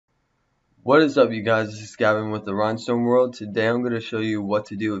What is up, you guys? This is Gavin with the Rhinestone World. Today I'm going to show you what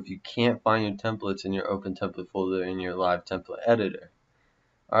to do if you can't find your templates in your open template folder in your live template editor.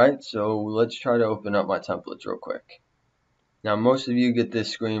 Alright, so let's try to open up my templates real quick. Now most of you get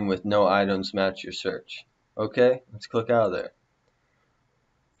this screen with no items match your search. Okay, let's click out of there.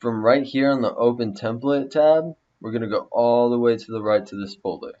 From right here on the open template tab, we're going to go all the way to the right to this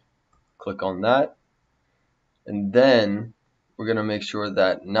folder. Click on that, and then we're going to make sure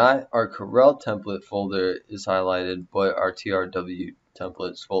that not our Corel template folder is highlighted, but our TRW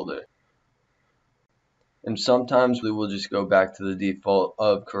templates folder. And sometimes we will just go back to the default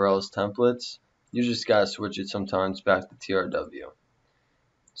of Corel's templates. You just got to switch it sometimes back to TRW.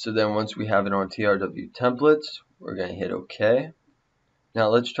 So then once we have it on TRW templates, we're going to hit OK. Now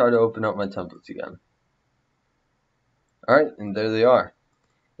let's try to open up my templates again. Alright, and there they are.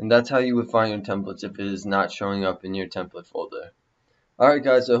 And that's how you would find your templates if it is not showing up in your template folder. Alright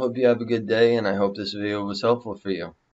guys, I hope you have a good day, and I hope this video was helpful for you.